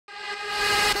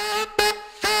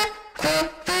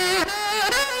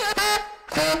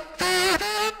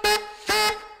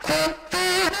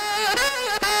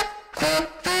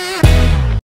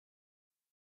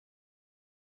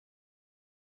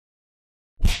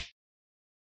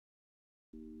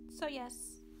So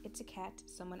yes, it's a cat.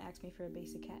 Someone asked me for a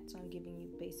basic cat, so I'm giving you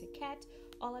basic cat.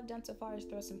 All I've done so far is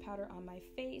throw some powder on my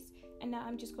face, and now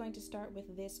I'm just going to start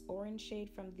with this orange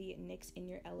shade from the NYX In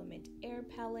Your Element Air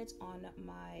palette on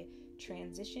my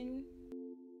transition.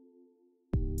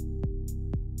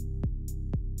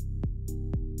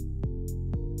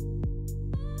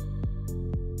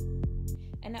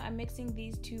 And now I'm mixing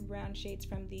these two brown shades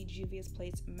from the Juvias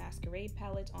Place Masquerade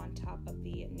palette on top of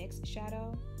the NYX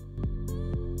shadow.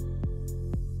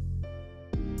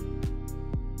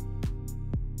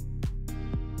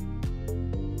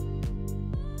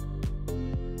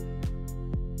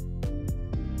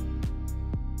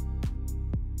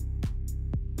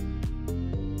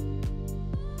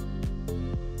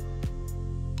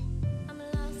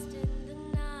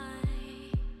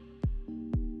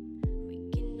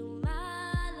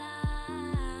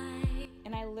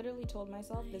 Told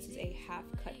myself this is a half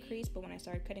cut crease, but when I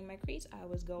started cutting my crease I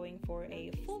was going for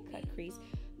a full cut crease,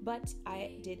 but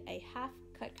I did a half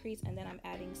cut crease and then I'm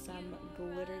adding some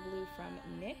glitter glue from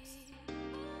NYX.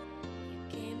 You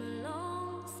came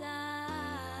alongside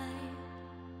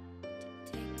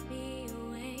to take me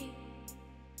away,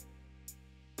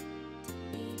 to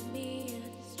lead me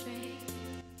astray.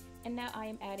 And now I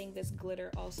am adding this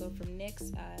glitter also from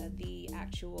NYX. The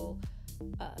actual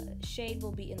shade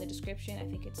will be in the description. I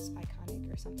think it's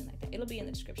Iconic or something like that. It'll be in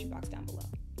the description box down below.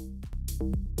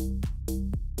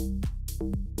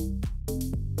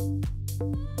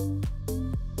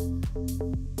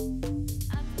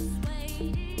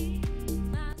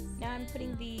 Now I'm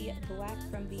putting the black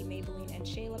from the Maybelline and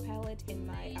Shayla palette in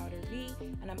my outer V,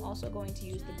 and I'm also going to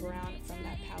use the brown from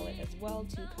that palette as well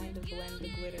to kind of blend the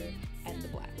glitter and the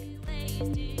black.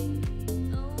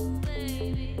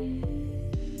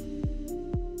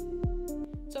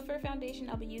 So for foundation,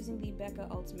 I'll be using the Becca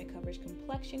Ultimate Coverage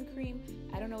Complexion Cream.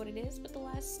 I don't know what it is with the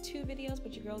last two videos,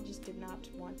 but your girl just did not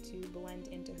want to blend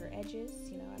into her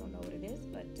edges. You know, I don't know what it is,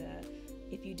 but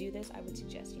if you do this, I would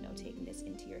suggest, you know, taking this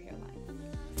into your hairline.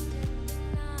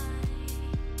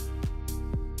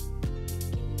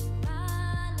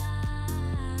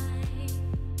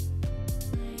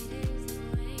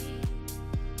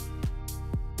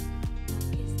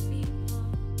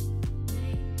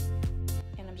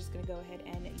 Go ahead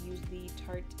and use the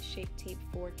Tarte Shape Tape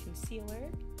for concealer.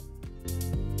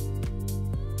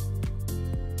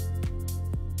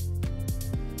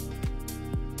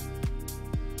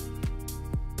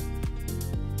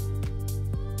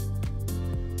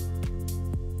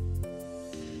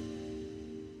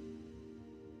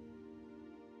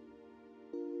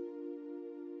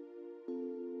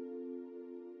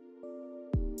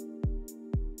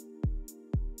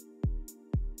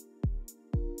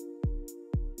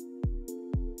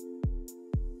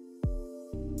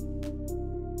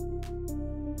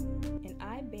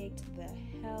 The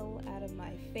hell out of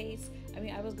my face. I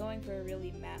mean, I was going for a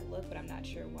really matte look, but I'm not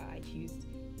sure why I used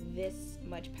this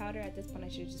much powder. At this point I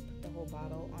should have just put the whole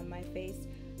bottle on my face,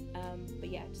 but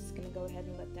yeah, just gonna go ahead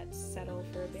and let that settle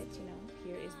for a bit. You know,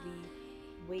 here is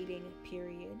the waiting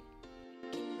period.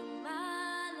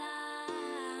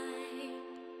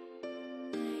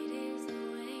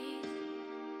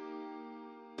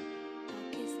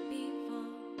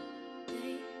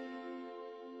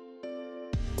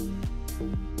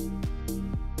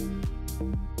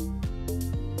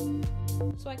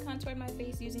 So I contoured my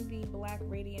face using the black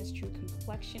Radiance True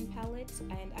Complexion palette,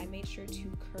 and I made sure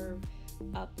to curve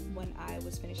up when I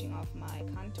was finishing off my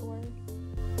contour.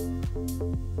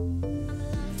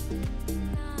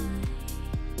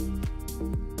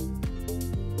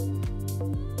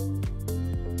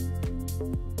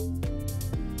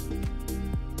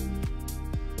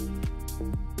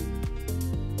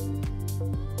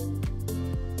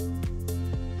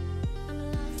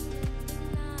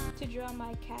 On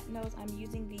my cat nose, I'm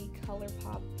using the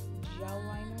Colourpop gel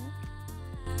liner.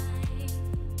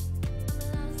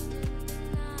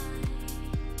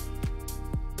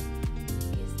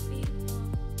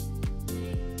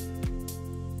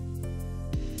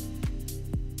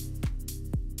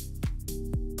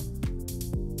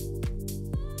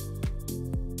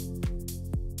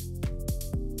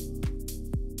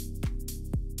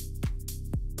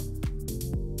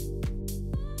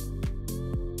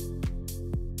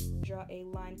 A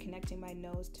line connecting my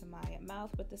nose to my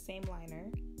mouth with the same liner,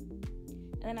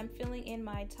 and then I'm filling in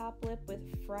my top lip with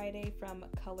Friday from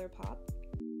Colourpop.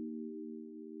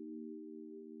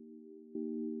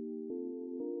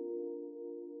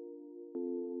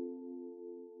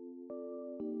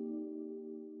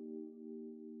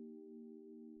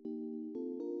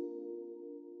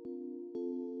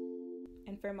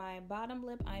 for my bottom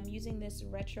lip, I'm using this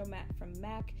Retro Matte from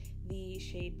MAC. The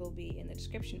shade will be in the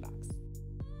description box.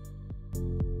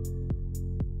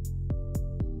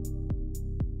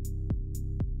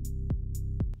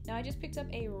 Now I just picked up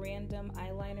a random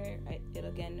eyeliner. It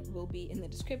again will be in the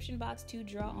description box to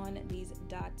draw on these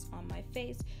dots on my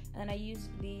face. And then I used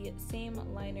the same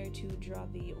liner to draw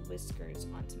the whiskers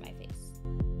onto my face.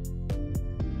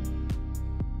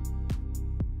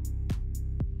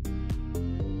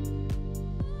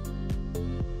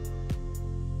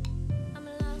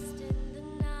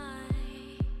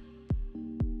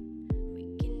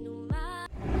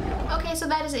 Okay, so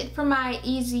that is it for my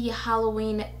easy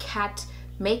Halloween cat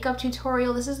makeup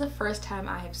tutorial. This is the first time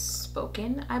I have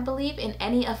spoken, I believe, in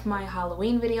any of my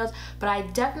Halloween videos, but I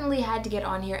definitely had to get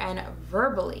on here and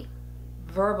verbally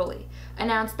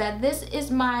announce that this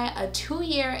is my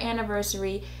 2-year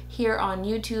anniversary here on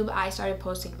YouTube. I started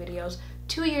posting videos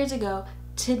 2 years ago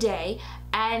today,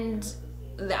 and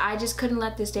I just couldn't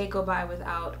let this day go by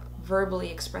without verbally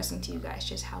expressing to you guys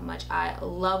just how much I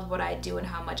love what I do and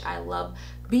how much I love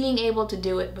being able to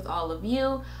do it with all of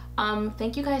you.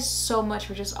 Thank you guys so much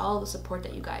for just all the support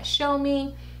that you guys show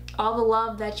me, all the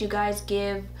love that you guys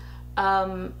give.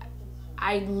 I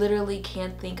literally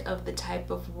can't think of the type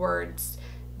of words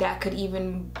that could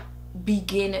even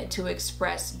begin to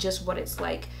express just what it's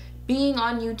like being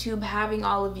on YouTube, having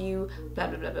all of you, blah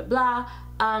blah blah blah blah.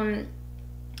 I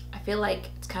feel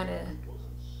like it's kind of,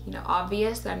 you know,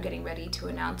 obvious that I'm getting ready to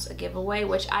announce a giveaway,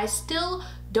 which I still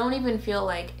don't even feel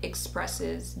like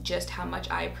expresses just how much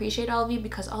I appreciate all of you,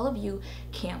 because all of you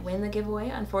can't win the giveaway,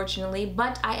 unfortunately,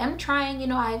 but I am trying. You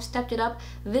know, I've stepped it up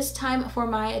this time for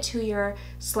my 2-year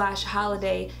 /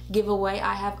 holiday giveaway.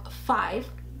 I have 5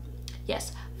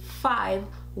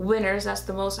 winners. That's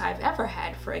the most I've ever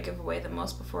had for a giveaway. The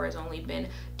most before has only been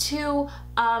 2,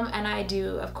 and I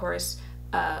do, of course,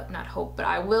 not hope, but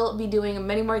I will be doing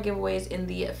many more giveaways in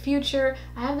the future.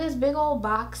 I have this big old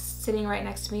box sitting right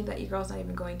next to me that your girl's not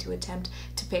even going to attempt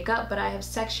to pick up, but I have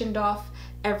sectioned off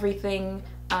everything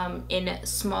in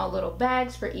small little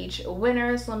bags for each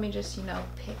winner. So let me just, you know,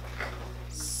 pick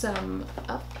some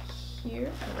up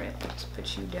here. All right, let's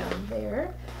put you down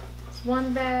there. It's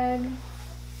one bag.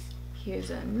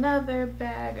 Here's another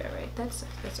bag. All right, that's all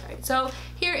right. So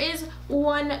here is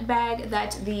one bag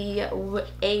that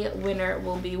a winner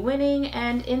will be winning,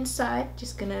 and inside,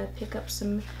 just gonna pick up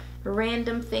some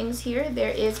random things here.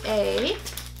 There's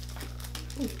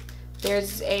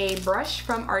a brush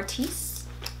from Artis.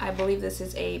 I believe this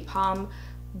is a palm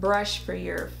brush for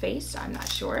your face. I'm not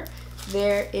sure.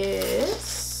 There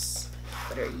is,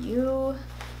 what are you?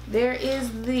 There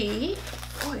is the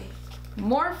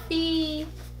Morphe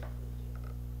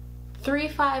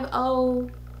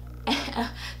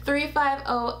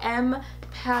 350M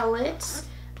palette.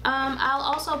 I'll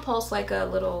also post like a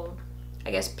little,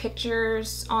 I guess,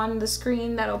 pictures on the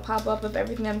screen that'll pop up of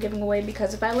everything I'm giving away,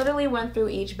 because if I literally went through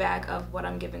each bag of what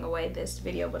I'm giving away, this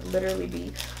video would literally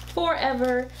be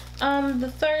forever.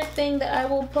 The third thing that I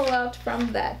will pull out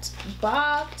from that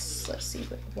box, let's see,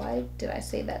 why did I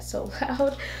say that so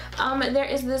loud? There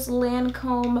is this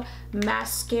Lancome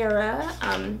mascara.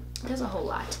 There's a whole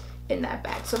lot in that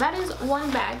bag. So that is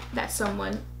one bag that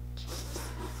someone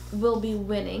will be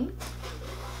winning.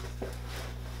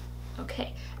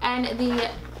 Okay, and you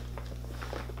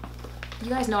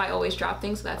guys know I always drop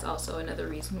things, so that's also another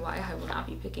reason why I will not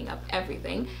be picking up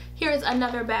everything. Here's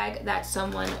another bag that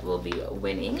someone will be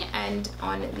winning, and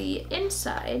on the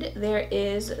inside there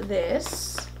is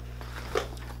this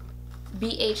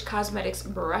BH Cosmetics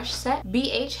brush set.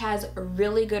 BH has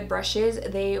really good brushes.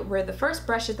 They were the first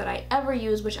brushes that I ever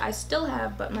used, which I still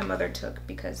have, but my mother took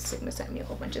because Sigma sent me a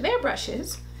whole bunch of their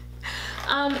brushes.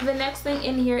 The next thing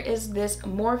in here is this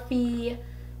Morphe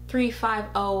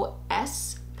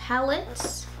 350S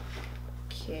palette.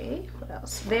 Okay, what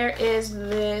else? There is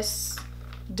this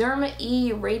Derma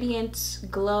E Radiant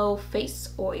Glow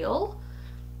Face Oil.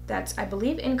 That's, I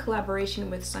believe, in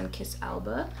collaboration with Sunkissed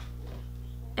Alba.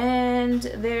 And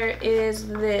there is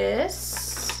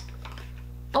this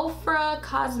Ofra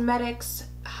Cosmetics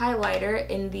highlighter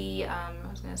in the, I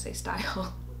was gonna say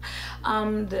style,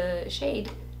 the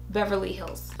shade Beverly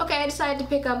Hills. Okay, I decided to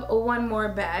pick up one more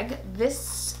bag.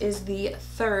 This is the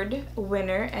third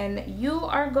winner, and you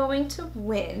are going to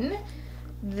win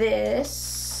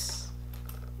this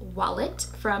wallet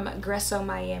from Gresso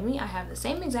Miami. I have the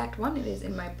same exact one. It is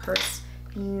in my purse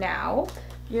now.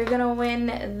 You're gonna win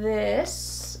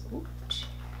this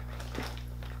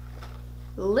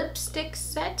lipstick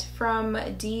set from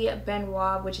D.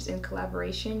 Benoit, which is in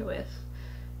collaboration with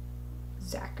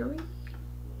Zachary.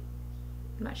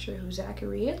 I'm not sure who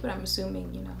Zachary is, but I'm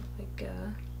assuming, you know, like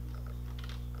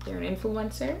You're an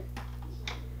influencer.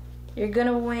 You're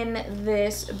gonna win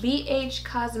this BH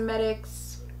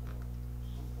Cosmetics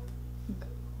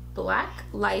Black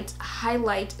Light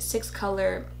Highlight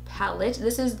 6-color palette.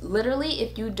 This is literally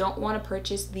if you don't want to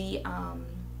purchase the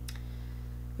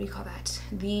what do you call that?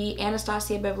 The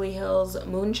Anastasia Beverly Hills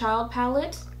Moonchild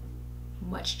palette.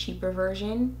 Much cheaper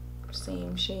version,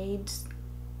 same shades,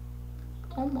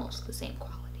 almost the same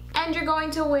quality. And you're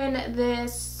going to win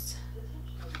this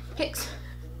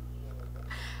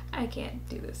I can't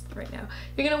do this right now.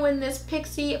 You're gonna win this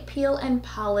Pixie Peel and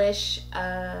Polish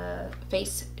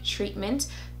face treatment.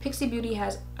 Pixie Beauty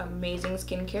has amazing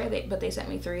skincare, but they sent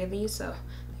me 3 of these, so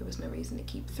there was no reason to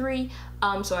keep 3.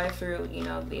 So I threw, you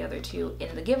know, the other 2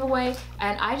 in the giveaway,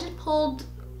 and I just pulled,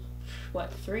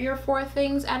 what, 3 or 4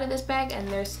 things out of this bag, and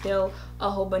there's still a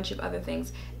whole bunch of other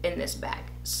things in this bag.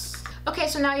 Okay,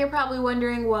 so now you're probably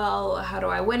wondering, well, how do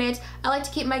I win it? I like to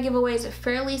keep my giveaways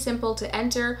fairly simple to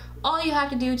enter. All you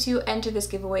have to do to enter this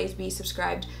giveaway is be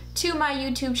subscribed to my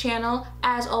YouTube channel.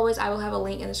 As always, I will have a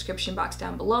link in the description box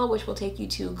down below, which will take you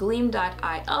to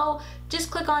gleam.io. Just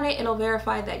click on it, it'll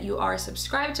verify that you are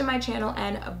subscribed to my channel,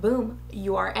 and boom,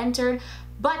 you are entered.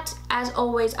 But as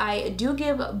always, I do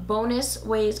give bonus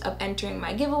ways of entering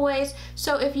my giveaways.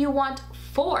 So if you want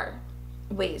 4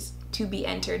 ways to be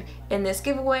entered in this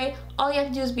giveaway, all you have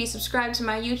to do is be subscribed to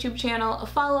my YouTube channel,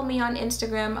 follow me on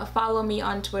Instagram, follow me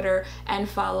on Twitter, and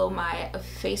follow my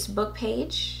Facebook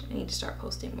page. I need to start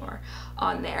posting more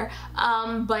on there.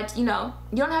 But you know,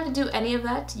 you don't have to do any of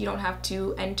that. You don't have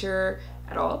to enter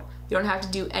at all. You don't have to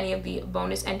do any of the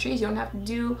bonus entries. You don't have to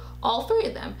do all 3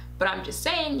 of them. But I'm just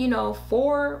saying, you know,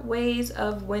 4 ways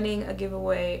of winning a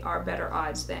giveaway are better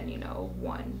odds than, you know,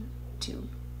 1, 2,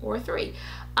 or 3.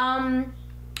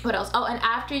 What else? Oh, and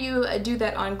after you do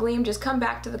that on Gleam, just come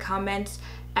back to the comments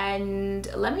and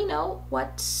let me know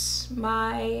what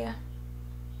my...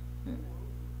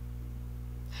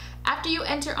 After you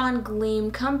enter on Gleam,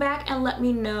 come back and let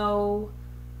me know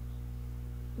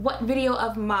what video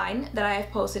of mine that I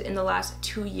have posted in the last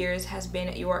 2 years has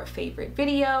been your favorite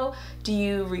video. Do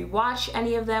you rewatch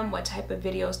any of them? What type of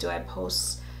videos do I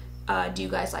post? Do you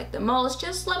guys like the most?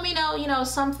 Just let me know, you know,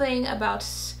 something about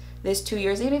this 2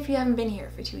 years, even if you haven't been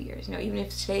here for 2 years, you know, even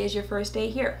if today is your first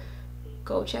day here,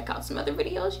 go check out some other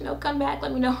videos, you know, come back,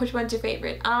 let me know which one's your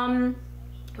favorite.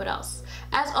 What else?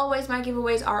 As always, my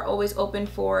giveaways are always open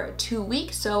for 2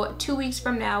 weeks, so 2 weeks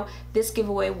from now, this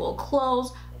giveaway will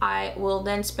close. I will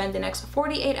then spend the next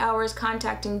 48 hours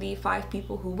contacting the 5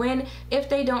 people who win. If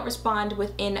they don't respond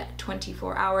within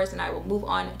 24 hours, then I will move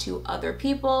on to other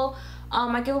people.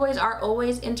 My giveaways are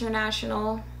always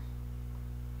international.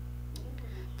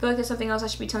 I feel like there's something else I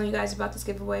should be telling you guys about this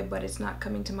giveaway, but it's not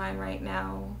coming to mind right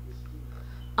now.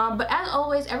 But as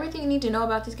always, everything you need to know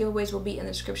about these giveaways will be in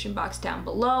the description box down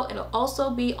below. It'll also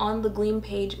be on the Gleam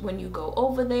page when you go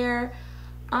over there.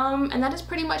 And that is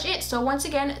pretty much it. So once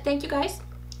again, thank you guys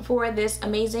for this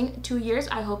amazing 2 years.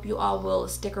 I hope you all will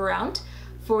stick around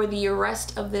for the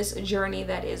rest of this journey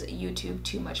that is YouTube,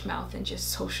 Too Much Mouth, and just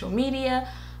social media.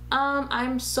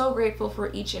 I'm so grateful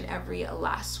for each and every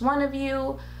last one of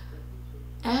you.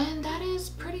 And that is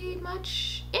pretty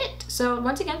much it. So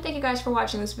once again, thank you guys for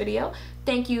watching this video.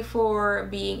 Thank you for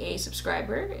being a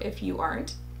subscriber. If you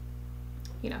aren't,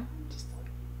 you know, just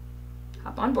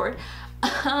hop on board.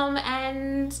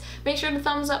 And make sure to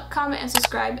thumbs up, comment, and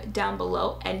subscribe down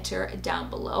below. Enter down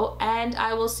below. And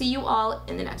I will see you all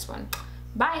in the next one.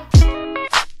 Bye.